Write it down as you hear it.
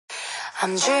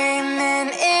I'm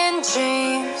dreaming in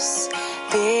dreams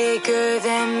bigger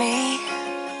than me,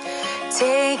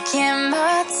 taking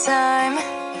my time,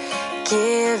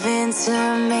 giving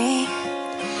to me,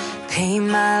 paint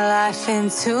my life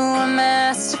into a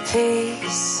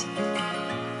masterpiece,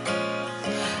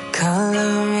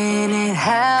 coloring it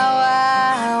how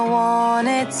I want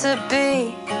it to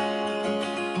be.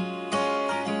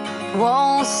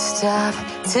 Won't stop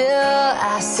till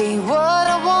I see what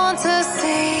I want to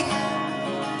see.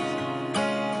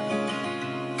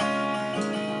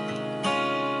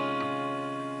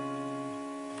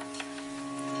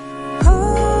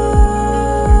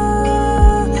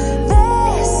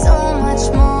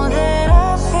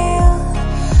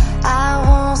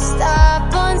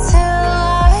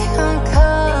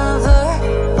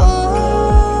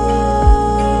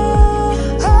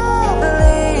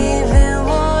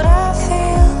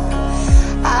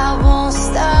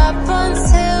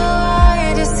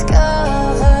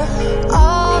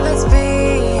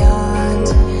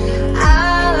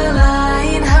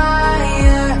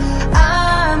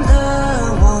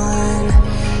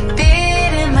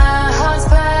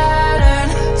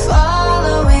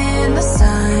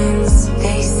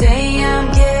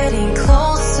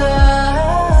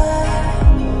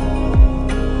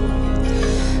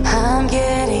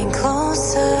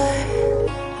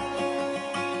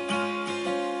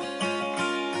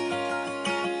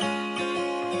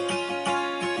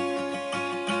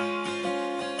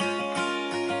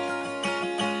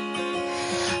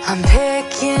 I'm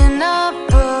picking up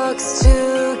books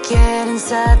to get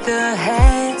inside the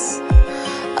heads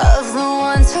of the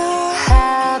ones who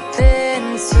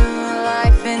happen to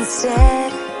life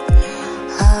instead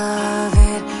of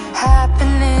it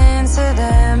happening to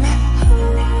them.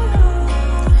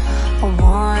 I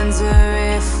wonder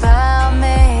if I'll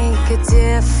make a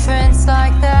difference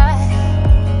like that.